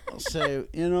 I'll say,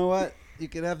 you know what? You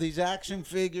can have these action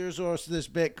figures or this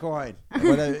Bitcoin.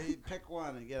 Whatever. You pick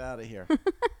one and get out of here.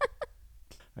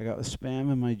 I got the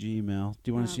spam in my Gmail. Do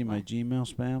you want to see my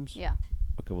Gmail spams? Yeah.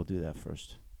 Okay, we'll do that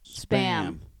first.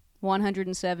 Spam.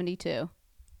 172.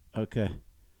 Okay.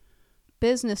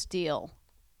 Business deal.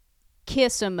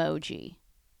 Kiss emoji.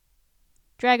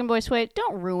 Dragon Boy Suede,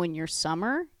 don't ruin your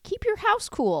summer. Keep your house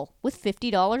cool with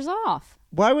 $50 off.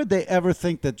 Why would they ever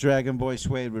think that Dragon Boy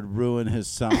Suede would ruin his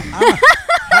summer? I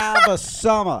don't have a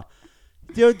summer.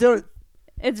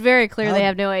 It's very clear How they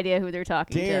have no idea who they're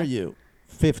talking Dare to. you?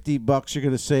 $50 you're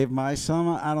going to save my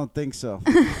summer? I don't think so.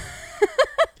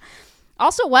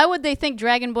 Also, why would they think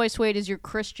Dragon Boy Suede is your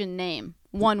Christian name?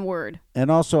 One word. And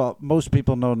also, most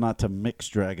people know not to mix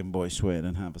Dragon Boy Suede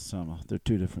and have a summer. They're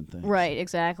two different things. Right,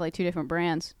 exactly. Two different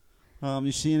brands.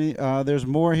 You see any? There's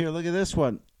more here. Look at this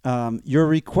one. Your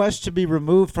request to be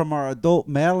removed from our adult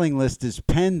mailing list is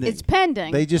pending. It's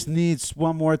pending. They just need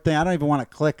one more thing. I don't even want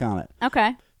to click on it.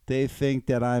 Okay. They think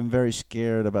that I'm very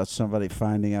scared about somebody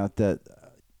finding out that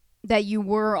you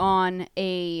were on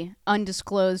a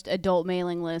undisclosed adult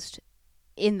mailing list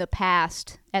in the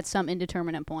past at some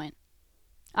indeterminate point.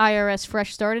 IRS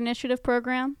Fresh Start Initiative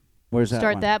program. Where's that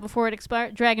Start one? that before it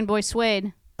expires. Dragon Boy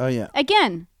Suede. Oh, yeah.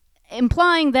 Again,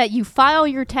 implying that you file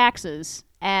your taxes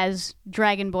as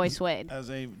Dragon Boy Suede.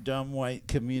 As a dumb white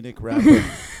comedic rapper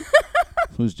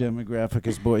whose demographic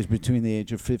is boys between the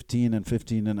age of 15 and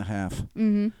 15 and a half.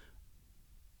 Mm-hmm.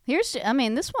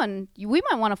 This one, we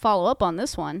might want to follow up on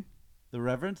this one. The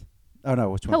Reverend? Oh, no,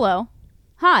 which one? Hello.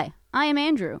 Hi, I am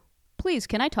Andrew. Please,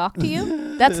 can I talk to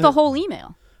you? That's the whole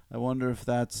email. I wonder if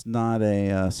that's not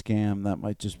a scam. That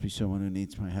might just be someone who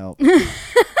needs my help.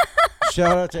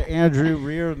 Shout out to Andrew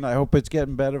Reardon. I hope it's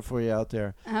getting better for you out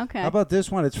there. Okay. How about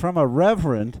this one? It's from a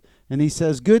reverend, and he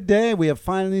says, "Good day. We have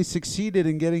finally succeeded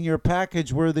in getting your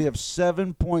package worthy of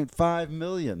 $7.5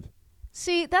 million."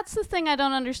 See, that's the thing I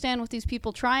don't understand with these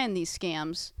people trying these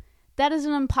scams. That is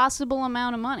an impossible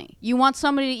amount of money. You want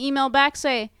somebody to email back,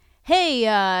 say, hey,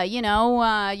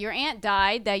 your aunt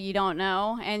died that you don't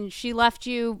know, and she left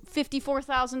you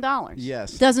 $54,000.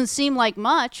 Yes. Doesn't seem like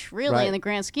much, really, Right. in the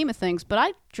grand scheme of things, but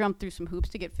I jumped through some hoops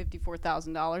to get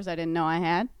 $54,000 I didn't know I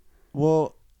had.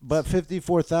 Well, but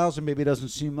 54,000 maybe doesn't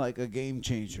seem like a game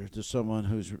changer to someone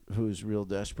who's real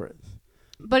desperate.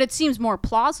 But it seems more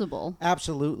plausible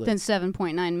Absolutely. than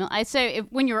 7.9 million. I'd say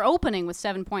when you're opening with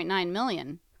 7.9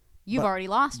 million, you've already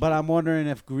lost. But I'm wondering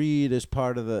if greed is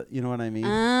part of the, you know what I mean?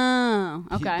 Oh,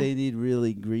 okay. They need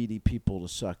really greedy people to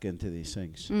suck into these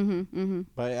things. Mm-hmm.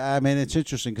 But I mean, it's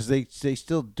interesting because they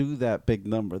still do that big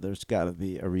number. There's got to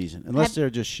be a reason, unless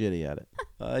they're just shitty at it.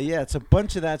 Yeah, it's a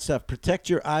bunch of that stuff. Protect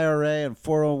your IRA and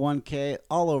 401k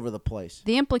all over the place.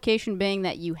 The implication being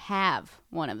that you have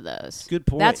one of those. Good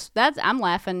point. That's I'm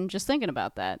laughing just thinking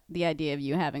about that. The idea of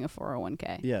you having a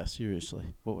 401k. Yeah,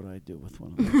 seriously. What would I do with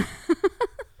one of those?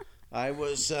 I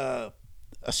was a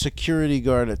security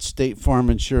guard at State Farm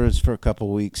Insurance for a couple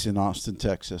weeks in Austin,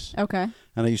 Texas. Okay.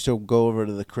 And I used to go over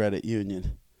to the credit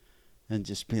union and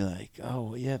just be like,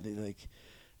 oh, yeah,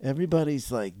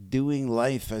 everybody's like doing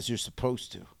life as you're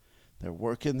supposed to. They're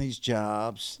working these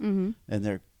jobs and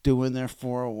they're doing their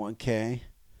 401k.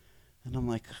 And I'm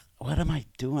like, what am I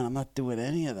doing? I'm not doing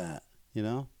any of that, you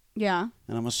know? Yeah.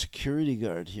 And I'm a security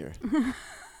guard here.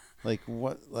 Like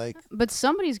what? Like, but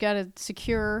somebody's got to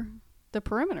secure the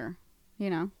perimeter, you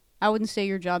know. I wouldn't say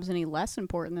your job's any less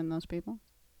important than those people.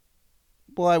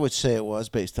 well, I would say it was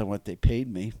based on what they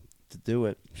paid me to do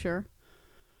it. Sure. I'm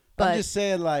But just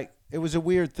saying, like, it was a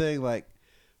weird thing. Like,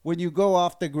 when you go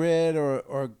off the grid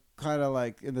or kind of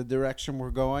like in the direction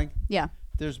we're going, yeah.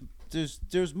 there's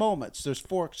moments, there's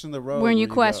forks in the road When where you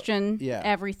go, question yeah.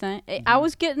 everything. I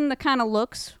was getting the kind of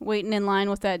looks waiting in line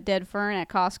with that dead fern at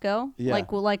Costco. Yeah.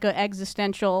 Like a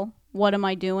existential, what am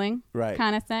I doing Right.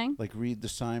 kind of thing. Like, read the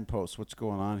signpost. What's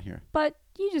going on here? But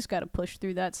you just got to push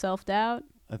through that self-doubt.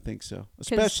 I think so.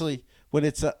 Especially when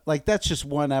it's like that's just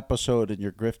one episode in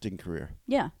your grifting career.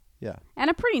 Yeah. Yeah. And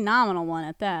a pretty nominal one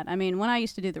at that. I mean, when I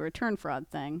used to do the return fraud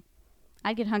thing,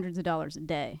 I'd get hundreds of dollars a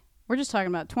day. We're just talking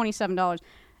about $27.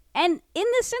 And in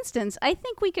this instance, I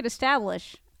think we could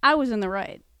establish I was in the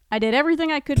right. I did everything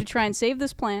I could to try and save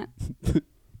this plant.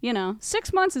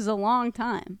 6 months is a long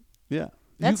time. Yeah.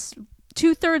 That's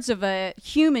 2/3 of a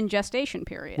human gestation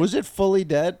period. Was it fully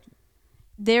dead?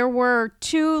 There were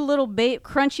two little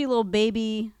crunchy little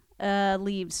baby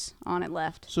leaves on it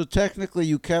left. So technically,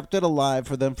 you kept it alive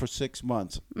for them for 6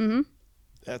 months. Mm-hmm.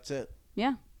 That's it.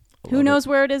 Yeah. I Who love knows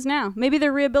where it is now? Maybe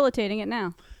they're rehabilitating it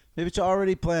now. Maybe it's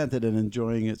already planted and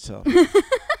enjoying itself.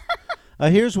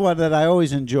 Here's one that I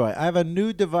always enjoy. I have a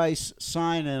new device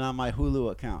sign-in on my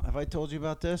Hulu account. Have I told you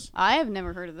about this? I have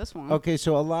never heard of this one. Okay,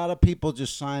 so a lot of people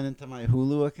just sign into my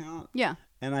Hulu account, Yeah.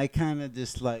 and I kind of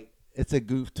just like, it's a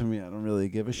goof to me. I don't really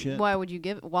give a shit. Why would you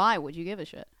give a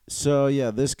shit? So,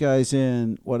 yeah, this guy's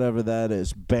in whatever that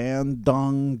is,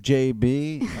 Bandung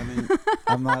JB. I mean,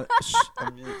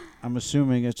 I'm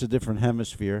assuming it's a different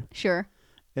hemisphere. Sure.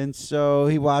 And so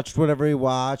he watched whatever he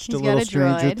watched, He's A got Little a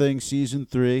Stranger droid. Things season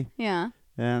 3. Yeah.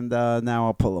 And now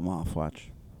I'll pull him off.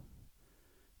 Watch.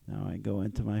 Now I go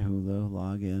into my Hulu,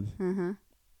 log in, Mm-hmm.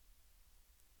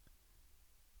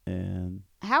 and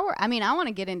I want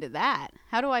to get into that.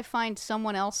 How do I find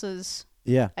someone else's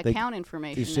yeah, account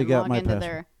information you still and got log my into password.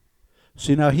 their?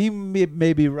 See, now he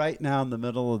may be right now in the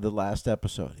middle of the last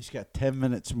episode. He's got 10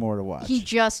 minutes more to watch. He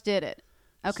just did it.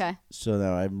 Okay. So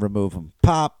now I remove him.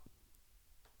 Pop.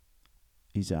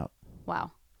 He's out.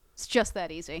 Wow. It's just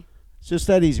that easy. It's just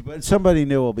that easy. But somebody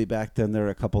new will be back then there in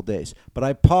a couple days. But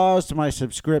I paused my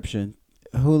subscription.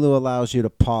 Hulu allows you to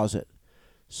pause it.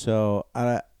 So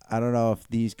I don't know if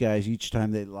these guys, each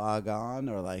time they log on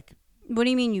or like. What do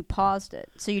you mean you paused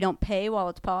it? So you don't pay while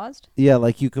it's paused? Yeah,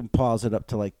 like you can pause it up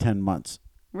to like 10 months.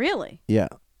 Really? Yeah.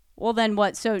 Well, then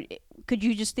what? So could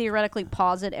you just theoretically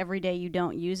pause it every day you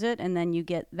don't use it and then you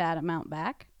get that amount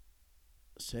back?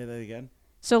 Say that again.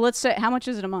 So let's say, how much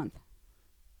is it a month?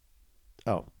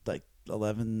 Oh, like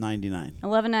 $11.99.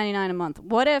 $11.99 a month.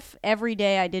 What if every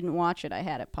day I didn't watch it, I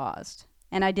had it paused,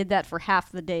 and I did that for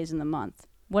half the days in the month?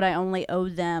 Would I only owe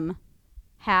them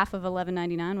half of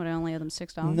 $11.99? Would I only owe them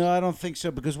 $6? No, I don't think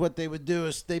so, because what they would do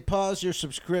is they pause your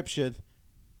subscription,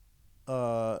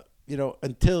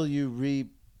 until you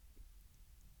re-up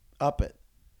it.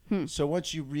 So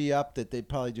once you re-upped it, they'd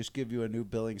probably just give you a new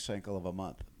billing cycle of a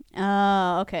month.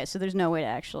 Oh, okay. So there's no way to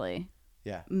actually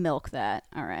Yeah. milk that.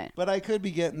 All right. But I could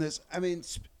be getting this. I mean,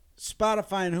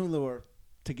 Spotify and Hulu are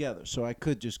together, so I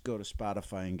could just go to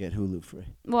Spotify and get Hulu free.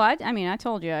 Well, I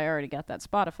told you I already got that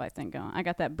Spotify thing going. I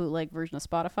got that bootleg version of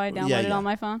Spotify downloaded yeah. on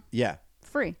my phone. Yeah.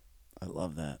 Free. I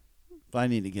love that. I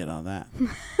need to get on that.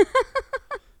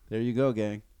 There you go,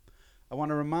 gang. I want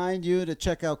to remind you to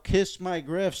check out Kiss My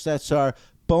Grifts. That's our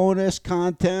bonus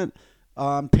content,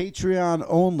 Patreon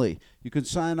only. You can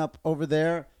sign up over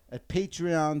there at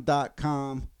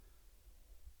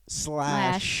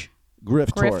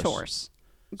patreon.com/GriftHorse.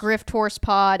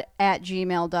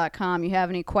 GriftHorsePod@gmail.com. You have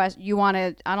any questions? You want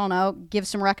to, I don't know, give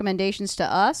some recommendations to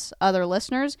us, other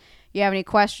listeners? You have any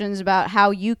questions about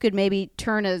how you could maybe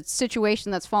turn a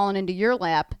situation that's fallen into your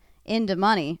lap into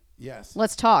money? Yes.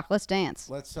 Let's talk. Let's dance.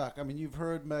 Let's talk. I mean, you've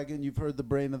heard Megan. You've heard the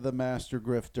brain of the master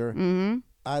grifter. Mm-hmm.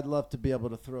 I'd love to be able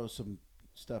to throw some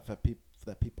stuff at people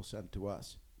that people send to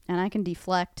us. And I can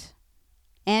deflect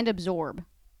and absorb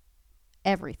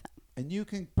everything. And you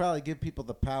can probably give people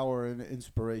the power and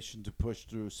inspiration to push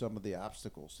through some of the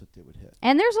obstacles that they would hit.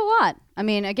 And there's a lot. I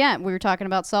mean, again, we were talking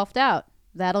about self-doubt.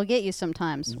 That'll get you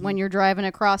sometimes. Mm-hmm. When you're driving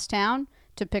across town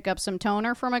to pick up some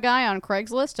toner from a guy on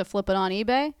Craigslist to flip it on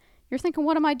eBay, you're thinking,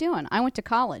 what am I doing? I went to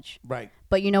college. Right.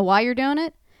 But you know why you're doing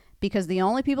it? Because the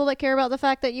only people that care about the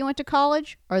fact that you went to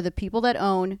college are the people that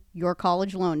own your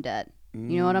college loan debt.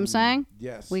 You know what I'm saying?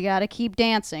 Yes. We got to keep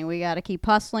dancing. We got to keep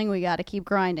hustling. We got to keep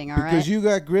grinding, all right? Because you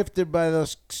got grifted by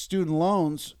those student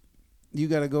loans, you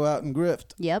got to go out and grift.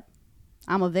 Yep.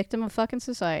 I'm a victim of fucking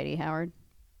society, Howard.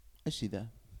 I see that.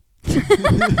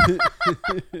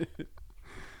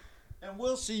 And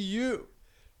we'll see you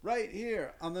right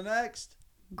here on the next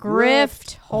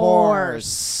Grift Horse.